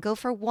 and go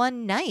for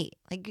one night.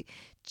 Like,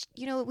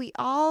 we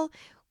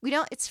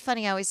don't, it's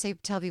funny. I always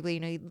tell people,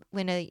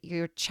 when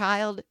your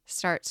child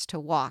starts to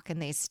walk and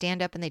they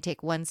stand up and they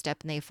take one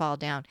step and they fall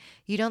down,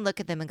 you don't look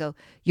at them and go,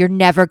 you're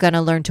never going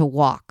to learn to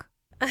walk.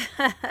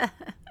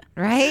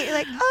 Right?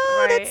 Like,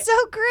 oh, right. That's so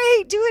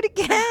great. Do it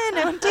again.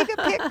 I want to take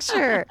a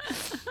picture.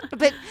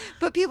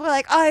 But people are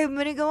like, oh, I'm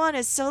going to go on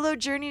a solo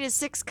journey to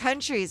 6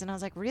 countries. And I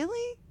was like,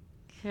 really?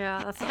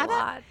 Yeah, that's a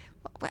lot.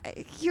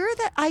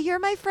 You're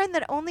my friend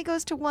that only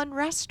goes to one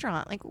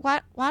restaurant. Like,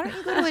 why don't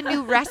you go to a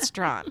new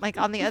restaurant, like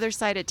on the other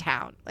side of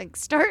town? Like,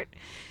 start.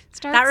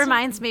 That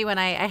reminds me when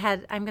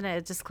I'm going to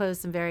disclose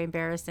some very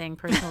embarrassing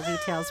personal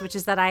details, which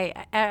is that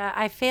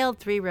I failed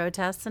 3 road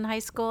tests in high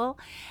school.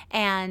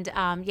 And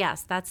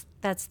yes, that's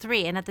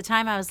 3. And at the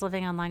time I was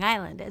living on Long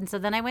Island. And so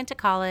then I went to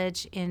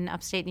college in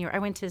upstate New York. I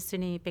went to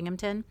SUNY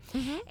Binghamton.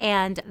 Mm-hmm.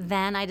 And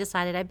then I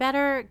decided I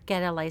better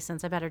get a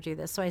license. I better do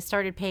this. So I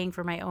started paying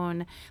for my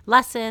own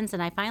lessons,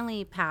 and I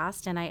finally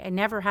passed. And I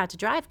never had to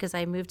drive because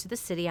I moved to the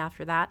city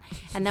after that.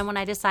 And then when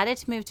I decided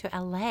to move to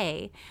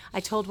LA, I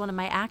told one of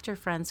my actor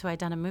friends who I'd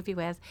done a movie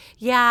with,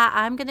 yeah,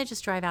 I'm going to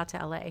just drive out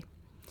to LA.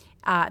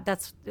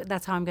 That's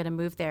how I'm going to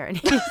move there. And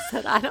he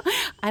said, I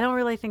don't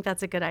really think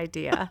that's a good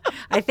idea.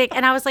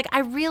 And I was like, I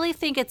really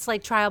think it's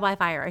like trial by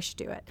fire. I should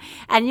do it.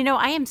 And,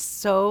 I am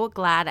so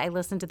glad I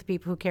listened to the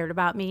people who cared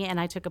about me, and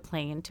I took a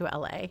plane to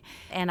LA,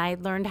 and I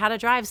learned how to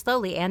drive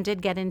slowly and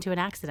did get into an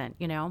accident,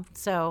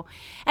 So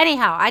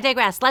anyhow, I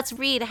digress. Let's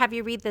have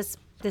you read this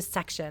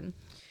section.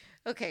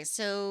 Okay.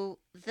 So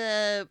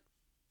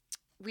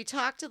we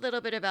talked a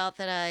little bit about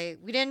that.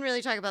 We didn't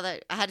really talk about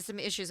that. I had some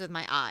issues with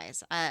my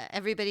eyes.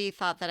 Everybody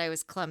thought that I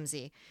was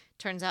clumsy.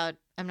 Turns out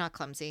I'm not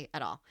clumsy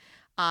at all.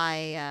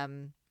 I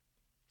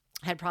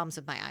had problems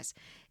with my eyes.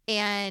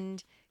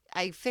 And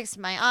I fixed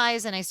my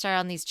eyes, and I started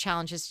on these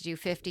challenges to do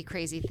 50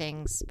 crazy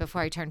things before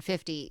I turned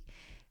 50.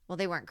 Well,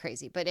 they weren't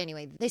crazy. But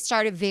anyway, they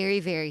started very,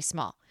 very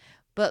small.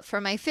 But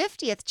for my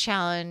 50th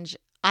challenge,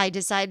 I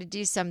decided to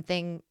do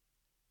something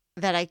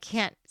that I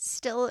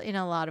still in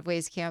a lot of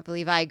ways can't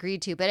believe I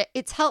agreed to, but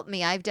it's helped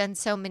me. I've done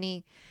so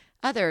many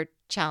other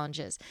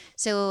challenges.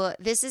 So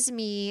this is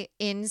me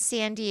in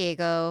San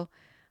Diego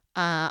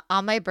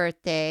on my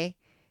birthday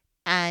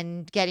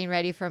and getting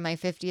ready for my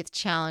 50th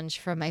challenge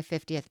for my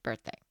 50th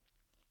birthday.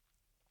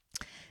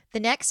 The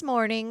next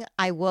morning,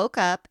 I woke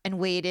up and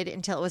waited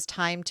until it was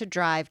time to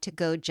drive to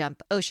go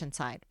jump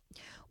Oceanside.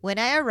 When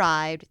I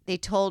arrived, they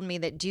told me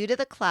that due to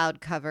the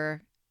cloud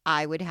cover,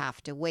 I would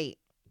have to wait.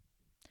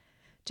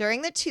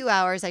 During the 2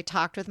 hours, I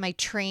talked with my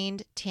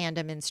trained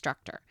tandem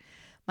instructor.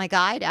 My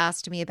guide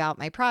asked me about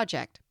my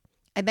project.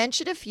 I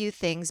mentioned a few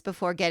things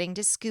before getting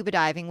to scuba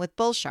diving with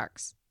bull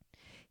sharks.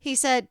 He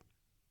said,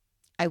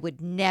 "I would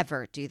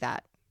never do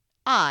that.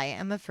 I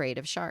am afraid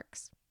of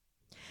sharks."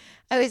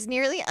 I was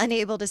nearly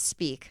unable to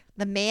speak.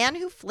 The man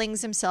who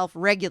flings himself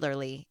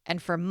regularly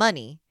and for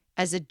money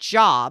as a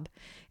job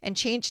and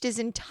changed his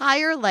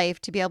entire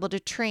life to be able to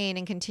train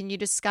and continue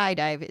to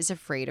skydive is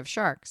afraid of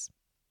sharks.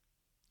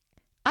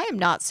 I am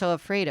not so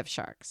afraid of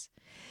sharks.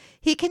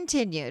 He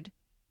continued,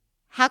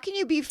 "How can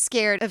you be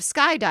scared of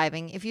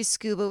skydiving if you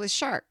scuba with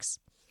sharks?"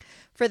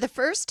 For the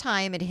first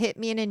time, it hit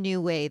me in a new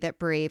way that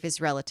brave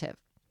is relative.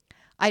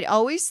 I'd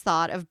always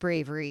thought of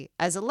bravery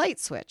as a light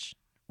switch,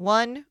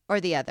 one or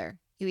the other.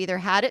 You either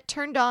had it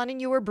turned on and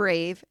you were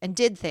brave and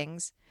did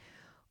things,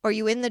 or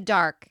you in the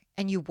dark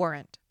and you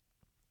weren't.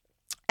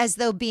 As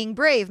though being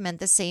brave meant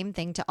the same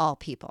thing to all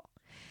people.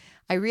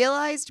 I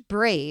realized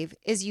brave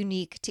is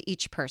unique to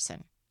each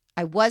person.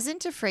 I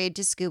wasn't afraid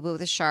to scuba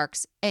with the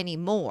sharks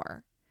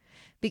anymore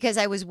because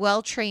I was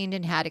well trained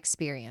and had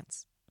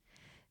experience.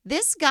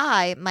 This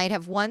guy might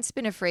have once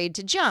been afraid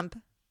to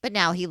jump, but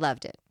now he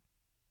loved it.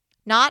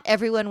 Not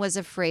everyone was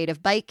afraid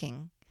of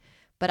biking,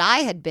 but I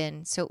had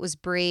been, so it was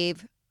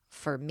brave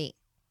for me.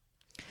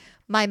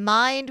 My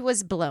mind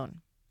was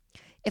blown.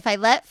 If I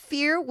let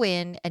fear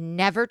win and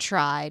never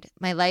tried,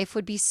 my life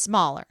would be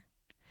smaller.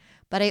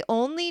 But I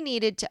only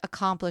needed to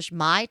accomplish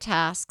my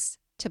tasks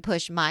to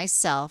push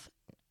myself,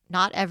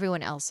 not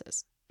everyone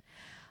else's.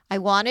 I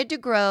wanted to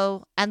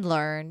grow and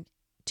learn,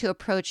 to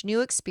approach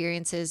new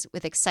experiences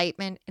with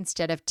excitement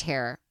instead of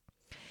terror.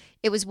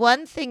 It was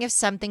one thing if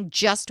something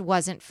just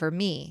wasn't for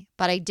me,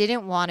 but I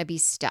didn't want to be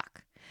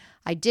stuck.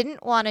 I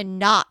didn't want to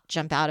not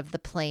jump out of the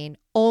plane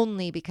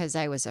only because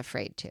I was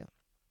afraid to.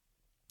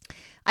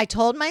 I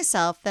told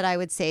myself that I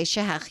would say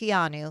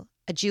Shehachianu,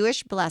 a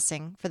Jewish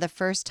blessing, for the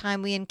first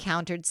time we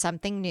encountered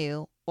something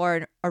new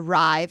or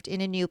arrived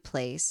in a new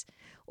place,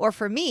 or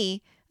for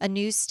me, a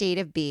new state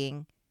of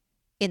being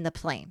in the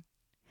plane.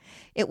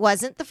 It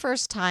wasn't the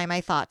first time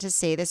I thought to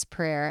say this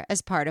prayer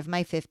as part of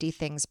my 50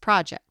 Things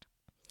project.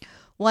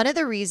 One of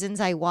the reasons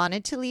I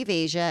wanted to leave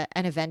Asia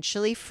and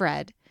eventually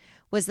Fred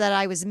was that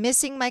I was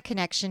missing my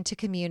connection to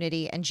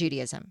community and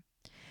Judaism.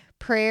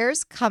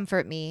 Prayers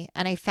comfort me,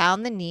 and I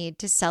found the need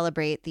to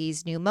celebrate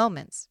these new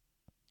moments.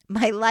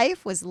 My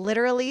life was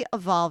literally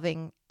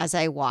evolving as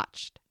I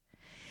watched.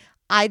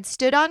 I'd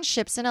stood on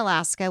ships in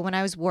Alaska when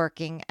I was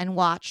working and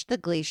watched the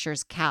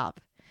glaciers calve.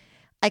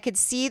 I could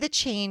see the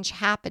change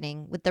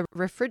happening with the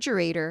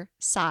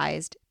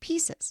refrigerator-sized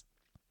pieces.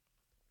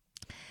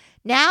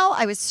 Now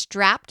I was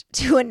strapped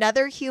to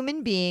another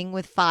human being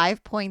with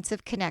 5 points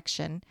of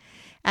connection,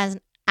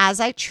 and as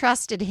I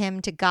trusted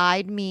him to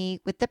guide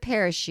me with the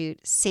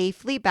parachute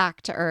safely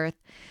back to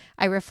Earth,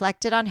 I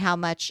reflected on how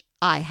much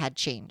I had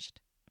changed.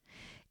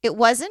 It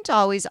wasn't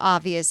always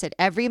obvious at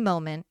every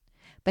moment,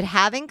 but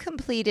having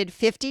completed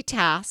 50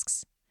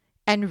 tasks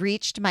and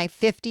reached my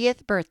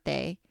 50th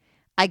birthday,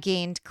 I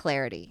gained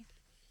clarity.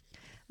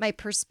 My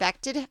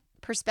perspective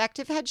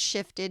had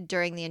shifted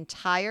during the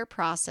entire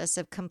process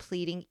of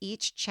completing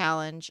each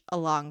challenge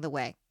along the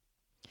way.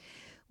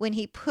 When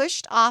he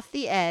pushed off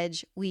the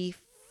edge, we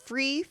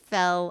free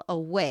fell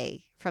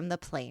away from the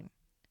plane.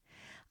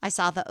 I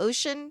saw the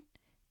ocean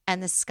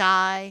and the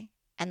sky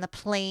and the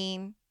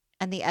plane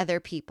and the other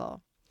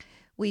people.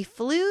 We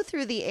flew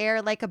through the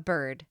air like a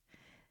bird.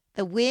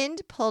 The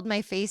wind pulled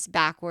my face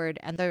backward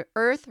and the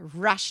earth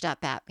rushed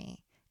up at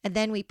me. And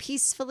then we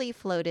peacefully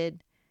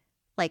floated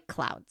like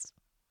clouds.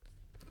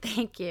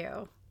 Thank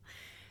you.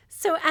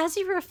 So as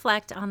you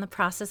reflect on the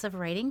process of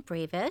writing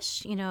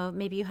Bravish,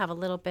 maybe you have a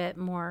little bit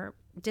more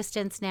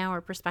distance now or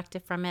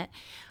perspective from it.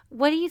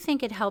 What do you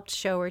think it helped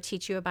show or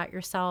teach you about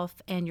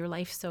yourself and your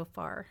life so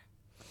far?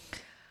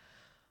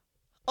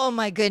 Oh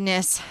my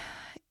goodness.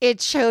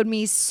 It showed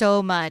me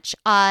so much.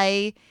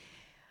 I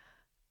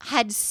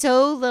had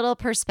so little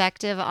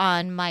perspective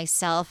on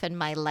myself and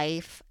my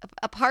life,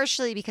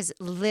 partially because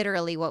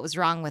literally what was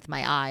wrong with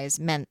my eyes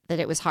meant that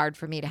it was hard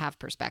for me to have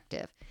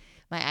perspective.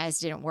 My eyes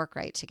didn't work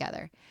right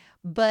together.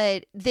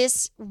 But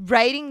this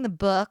writing the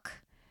book,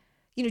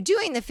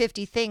 doing the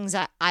 50 things,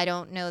 I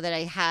don't know that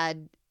I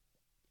had,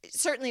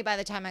 certainly by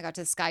the time I got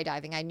to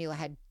skydiving, I knew I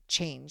had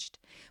changed.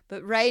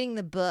 But writing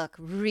the book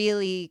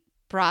really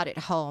brought it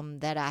home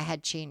that I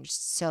had changed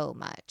so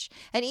much.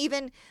 And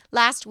even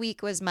last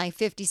week was my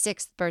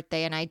 56th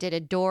birthday, and I did a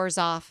doors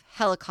off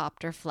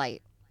helicopter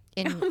flight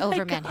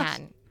over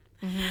Manhattan.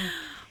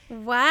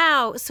 Mm-hmm.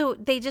 Wow. So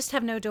they just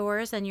have no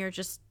doors and you're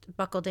just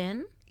buckled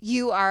in?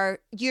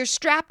 you're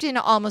strapped in.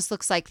 It almost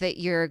looks like that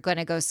you're going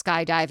to go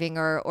skydiving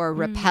or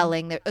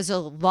rappelling. There's a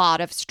lot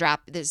of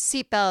strap. There's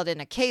a seatbelt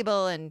and a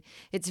cable, and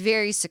it's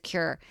very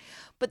secure.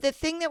 But the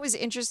thing that was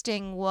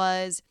interesting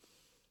was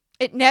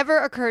it never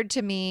occurred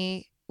to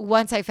me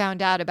once I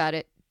found out about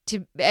it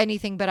to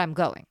anything but I'm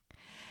going.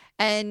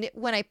 And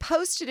when I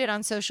posted it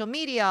on social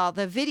media,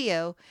 the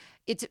video,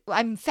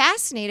 I'm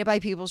fascinated by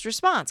people's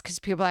response because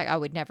people are like, I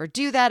would never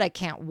do that. I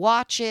can't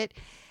watch it.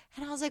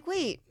 And I was like,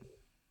 wait.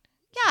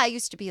 Yeah, I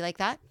used to be like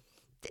that.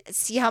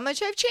 See how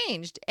much I've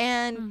changed.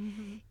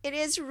 And it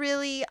is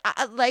really,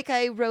 like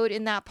I wrote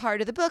in that part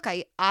of the book,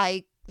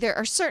 there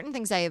are certain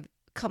things I have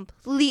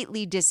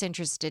completely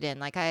disinterested in.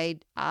 Like I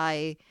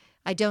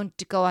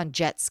don't go on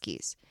jet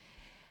skis.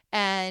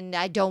 And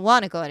I don't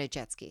want to go on a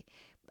jet ski.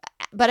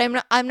 But I'm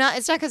not,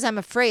 it's not because I'm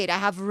afraid. I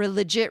have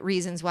legit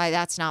reasons why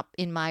that's not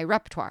in my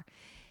repertoire.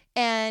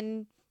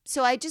 And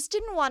so I just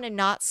didn't want to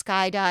not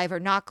skydive or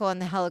not go on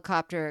the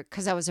helicopter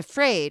because I was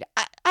afraid.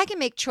 I can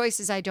make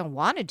choices. I don't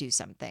want to do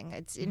something.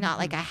 It's not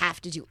like I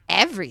have to do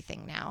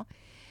everything now.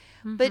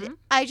 But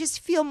I just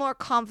feel more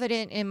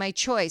confident in my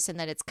choice and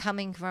that it's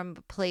coming from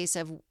a place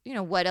of,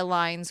 what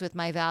aligns with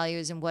my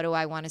values and what do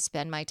I want to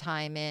spend my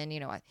time in.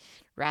 I'd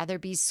rather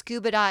be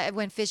scuba diving. I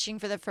went fishing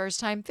for the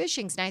first time.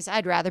 Fishing's nice.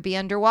 I'd rather be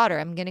underwater.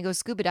 I'm going to go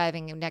scuba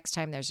diving next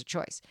time there's a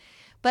choice.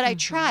 But I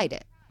tried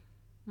it.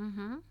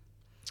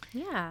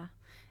 Yeah.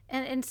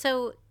 And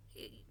so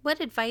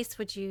what advice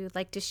would you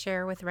like to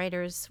share with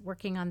writers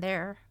working on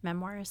their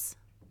memoirs?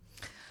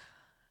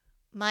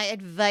 My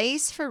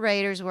advice for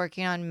writers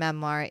working on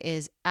memoir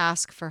is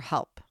ask for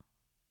help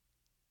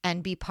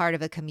and be part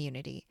of a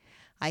community.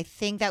 I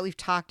think that we've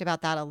talked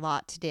about that a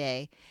lot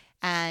today.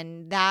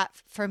 And that,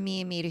 for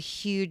me, made a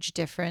huge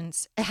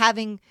difference.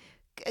 Having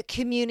a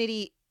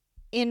community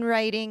in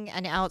writing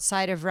and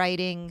outside of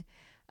writing.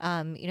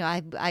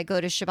 I go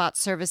to Shabbat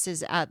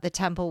services at the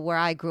temple where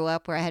I grew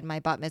up, where I had my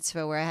bat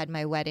mitzvah, where I had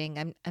my wedding.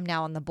 I'm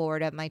now on the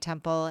board at my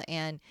temple,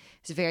 and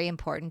it's very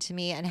important to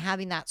me. And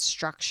having that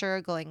structure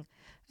going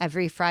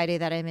every Friday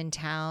that I'm in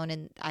town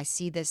and I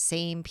see the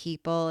same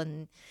people.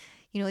 And,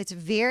 it's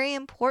very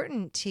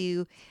important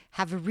to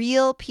have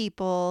real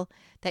people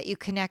that you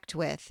connect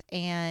with,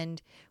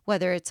 and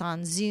whether it's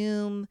on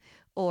Zoom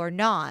or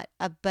not.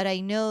 But I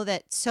know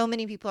that so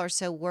many people are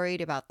so worried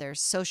about their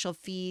social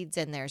feeds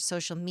and their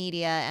social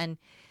media. And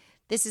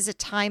this is a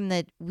time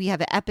that we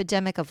have an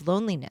epidemic of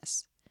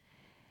loneliness.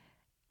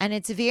 And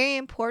it's very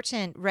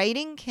important.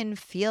 Writing can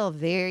feel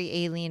very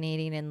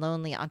alienating and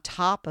lonely on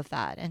top of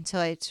that. And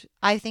so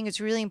I think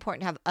it's really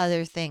important to have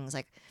other things.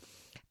 Like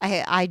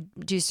I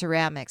do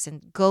ceramics,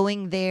 and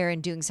going there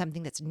and doing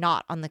something that's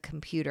not on the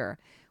computer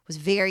was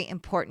very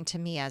important to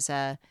me as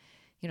a,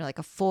 like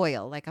a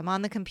foil. Like I'm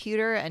on the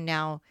computer and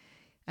now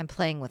I'm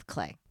playing with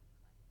clay.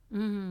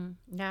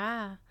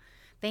 Yeah.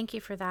 Thank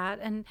you for that.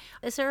 And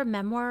is there a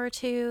memoir or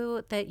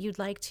two that you'd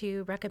like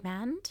to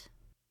recommend?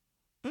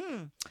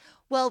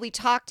 Well, we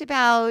talked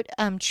about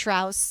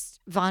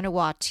Strauss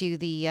Vanuatu,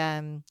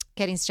 the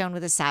Getting Stoned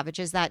with the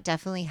Savages. That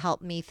definitely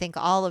helped me think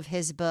all of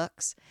his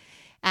books.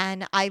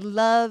 And I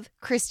love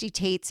Christy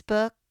Tate's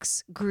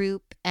books,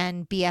 Group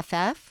and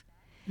BFF.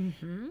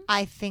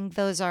 I think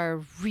those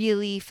are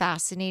really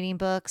fascinating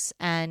books.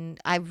 And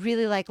I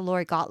really like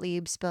Lori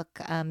Gottlieb's book,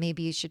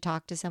 Maybe You Should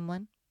Talk to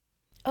Someone.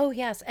 Oh,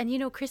 yes.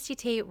 And Christy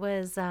Tate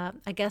was a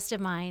guest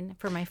of mine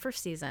for my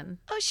first season.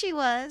 Oh, she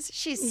was?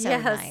 She's so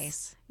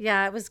nice.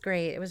 Yeah, it was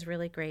great. It was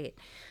really great.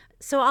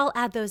 So I'll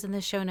add those in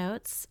the show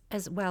notes,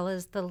 as well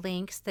as the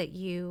links that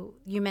you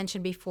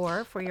mentioned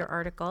before for your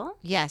article.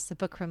 Yes, the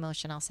book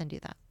promotion. I'll send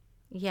you that.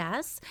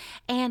 Yes.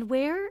 And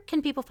where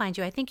can people find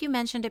you? I think you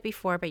mentioned it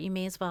before, but you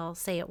may as well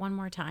say it one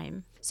more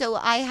time. So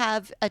I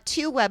have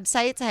 2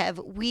 websites. I have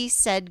We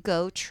Said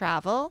Go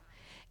Travel,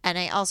 and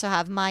I also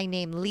have my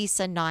name,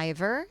 Lisa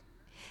Niver.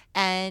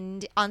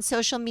 And on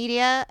social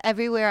media,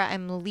 everywhere,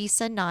 I'm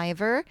Lisa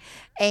Niver.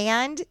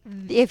 And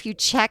if you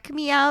check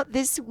me out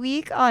this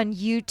week on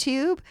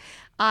YouTube,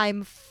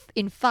 I'm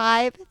in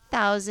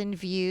 5,000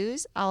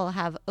 views. I'll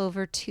have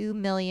over 2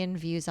 million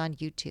views on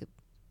YouTube.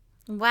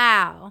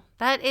 Wow,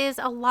 that is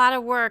a lot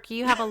of work.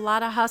 You have a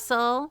lot of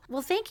hustle.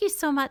 Well, thank you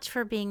so much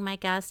for being my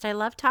guest. I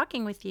love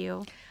talking with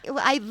you.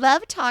 I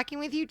love talking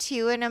with you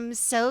too, and I'm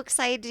so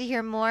excited to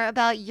hear more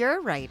about your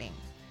writing.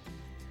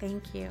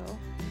 Thank you.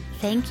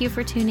 Thank you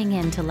for tuning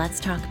in to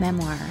Let's Talk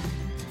Memoir.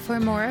 For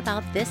more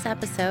about this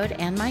episode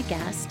and my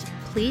guest,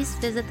 please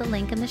visit the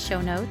link in the show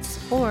notes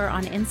or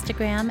on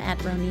Instagram at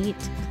Ronit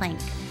Plank.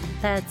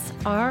 That's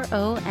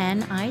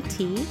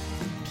RONITPLANK.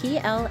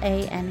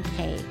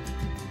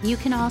 You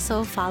can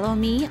also follow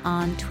me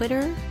on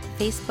Twitter,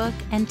 Facebook,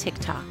 and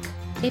TikTok.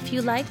 If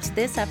you liked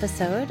this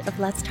episode of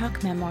Let's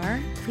Talk Memoir,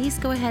 please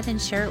go ahead and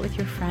share it with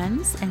your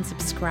friends and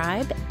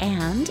subscribe.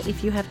 And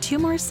if you have 2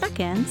 more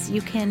seconds,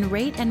 you can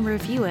rate and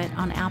review it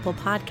on Apple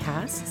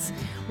Podcasts,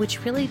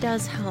 which really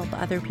does help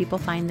other people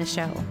find the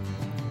show.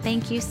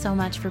 Thank you so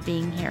much for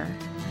being here.